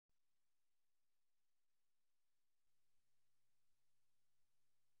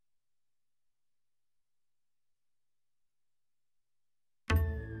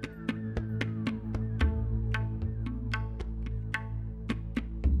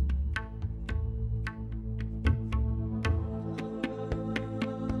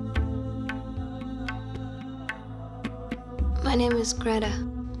My name is Greta,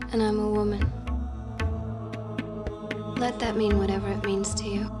 and I'm a woman. Let that mean whatever it means to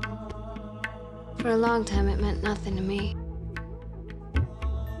you. For a long time, it meant nothing to me. The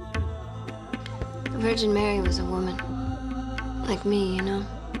Virgin Mary was a woman. Like me, you know?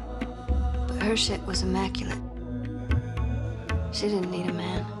 But her shit was immaculate. She didn't need a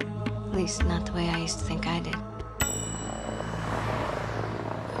man. At least, not the way I used to think I did.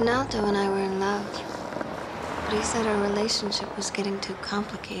 Ronaldo and I were in love. But he said our relationship was getting too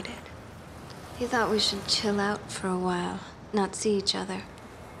complicated. He thought we should chill out for a while, not see each other.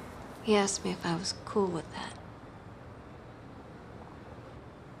 He asked me if I was cool with that.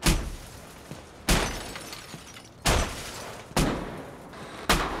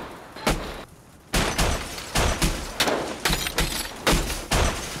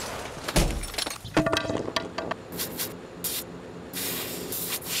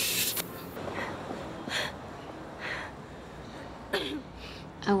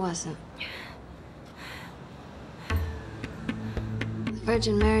 I wasn't. The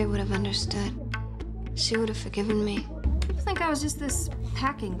Virgin Mary would have understood. She would have forgiven me. People think I was just this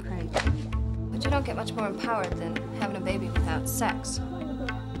packing crate. But you don't get much more empowered than having a baby without sex.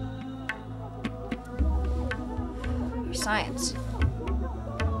 Or science.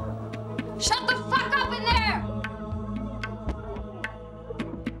 Shut the fuck up in there!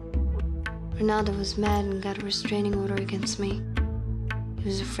 Ronaldo was mad and got a restraining order against me. He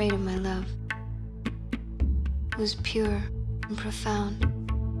was afraid of my love. It was pure and profound.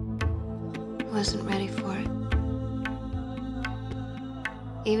 I wasn't ready for it.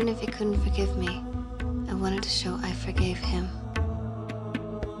 Even if he couldn't forgive me, I wanted to show I forgave him.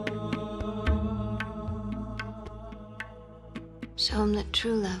 Show him that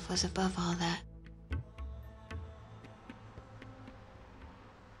true love was above all that.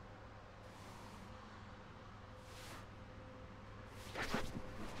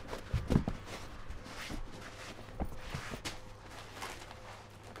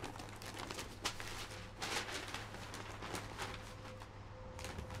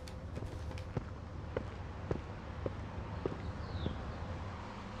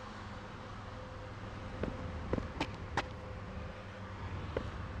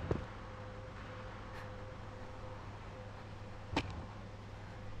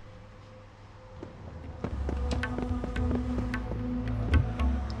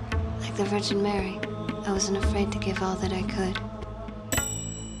 Like the Virgin Mary, I wasn't afraid to give all that I could.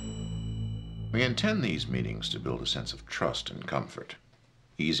 We intend these meetings to build a sense of trust and comfort,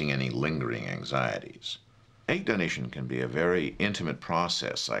 easing any lingering anxieties. Egg donation can be a very intimate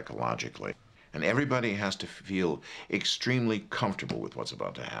process psychologically, and everybody has to feel extremely comfortable with what's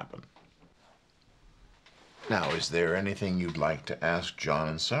about to happen. Now, is there anything you'd like to ask John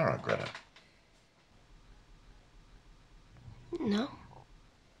and Sarah, Greta? No.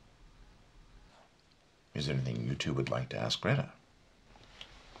 Is there anything you two would like to ask Greta?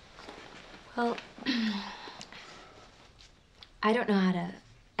 Well, I don't know how to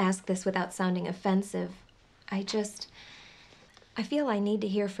ask this without sounding offensive. I feel I need to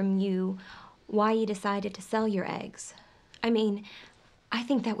hear from you why you decided to sell your eggs. I mean, I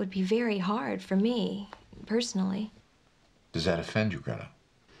think that would be very hard for me, personally. Does that offend you, Greta?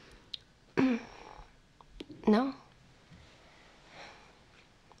 No.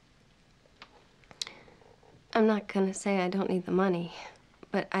 I'm not gonna say I don't need the money,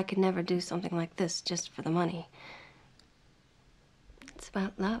 but I could never do something like this just for the money. It's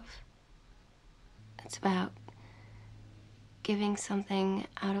about love. It's about giving something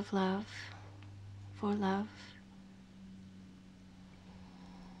out of love, for love.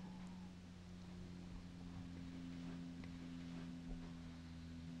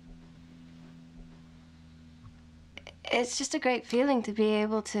 It's just a great feeling to be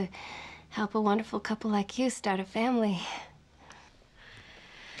able to help a wonderful couple like you start a family.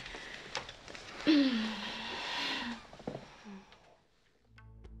 I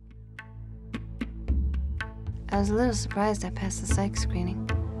was a little surprised I passed the psych screening.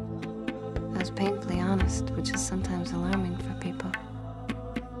 I was painfully honest, which is sometimes alarming for people.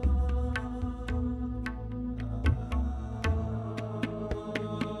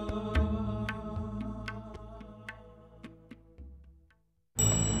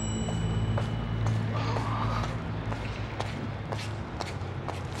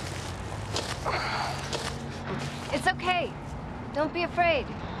 It's okay. Don't be afraid.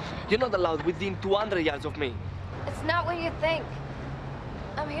 You're not allowed within 200 yards of me. It's not what you think.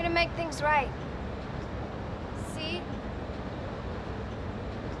 I'm here to make things right. See?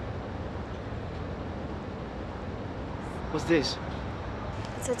 What's this?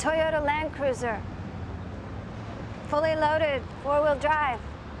 It's a Toyota Land Cruiser. Fully loaded, four-wheel drive.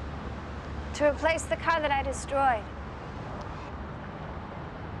 To replace the car that I destroyed.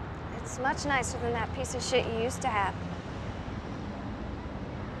 It's much nicer than that piece of shit you used to have.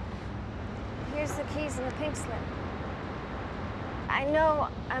 Here's the keys and the pink slip. I know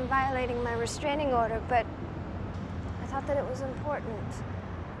I'm violating my restraining order, but I thought that it was important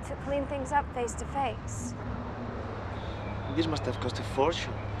to clean things up face to face. This must have cost a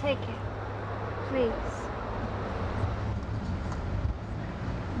fortune. Take it, please.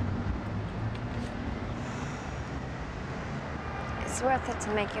 It's worth it to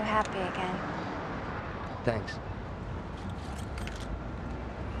make you happy again. Thanks.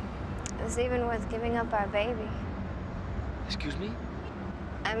 It was even worth giving up our baby. Excuse me?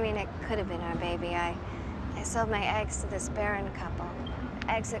 I mean, it could have been our baby. I sold my eggs to this barren couple.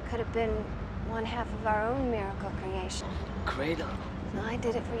 Eggs that could have been one half of our own miracle creation. Greta. No, I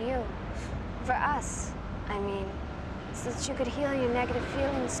did it for you. For us. I mean, so that you could heal your negative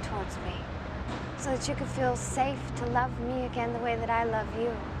feelings towards me. So that you could feel safe to love me again the way that I love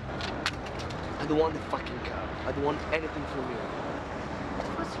you. I don't want the fucking car. I don't want anything from you.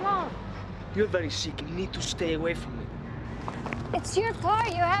 What's wrong? You're very sick. You need to stay away from me. It's your car.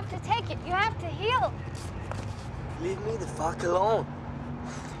 You have to take it. You have to heal. Leave me the fuck alone.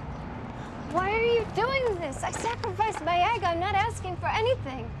 Why are you doing this? I sacrificed my egg. I'm not asking for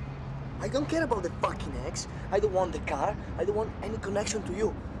anything. I don't care about the fucking eggs. I don't want the car. I don't want any connection to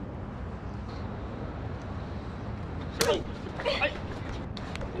you. Hey!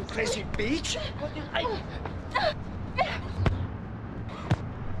 You crazy bitch!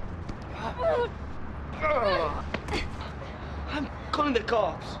 I'm calling the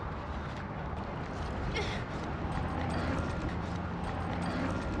cops.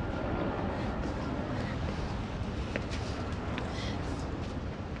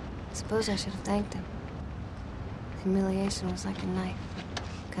 Suppose I should have thanked him. Humiliation was like a knife,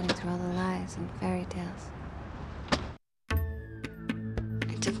 cutting through all the lies and fairy tales.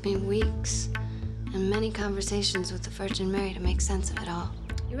 It took me weeks and many conversations with the Virgin Mary to make sense of it all.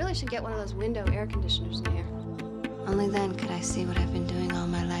 You really should get one of those window air conditioners in here. Only then could I see what I've been doing all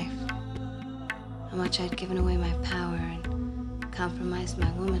my life. How much I'd given away my power and compromised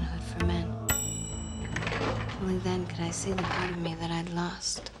my womanhood for men. Only then could I see the part of me that I'd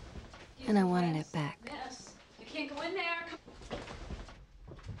lost. And I wanted it back. Yes. You can't go in there.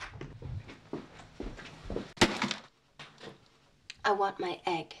 I want my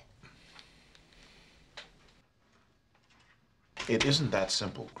egg. It isn't that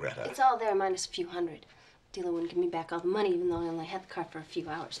simple, Greta. It's all there minus a few hundred. Dealer wouldn't give me back all the money even though I only had the car for a few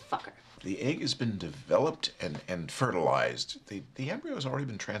hours. Fucker. The egg has been developed and fertilized. The embryo has already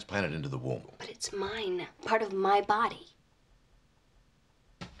been transplanted into the womb. But it's mine. Part of my body.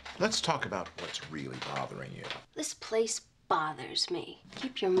 Let's talk about what's really bothering you. This place bothers me.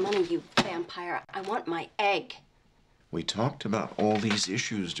 Keep your money, you vampire. I want my egg. We talked about all these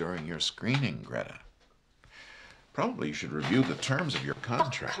issues during your screening, Greta. Probably you should review the terms of your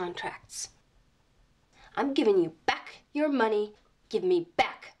contract. Fuck contracts. I'm giving you back your money. Give me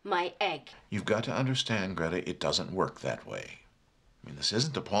back my egg. You've got to understand, Greta, it doesn't work that way. I mean, this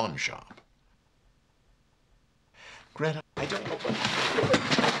isn't a pawn shop. Greta, I don't know.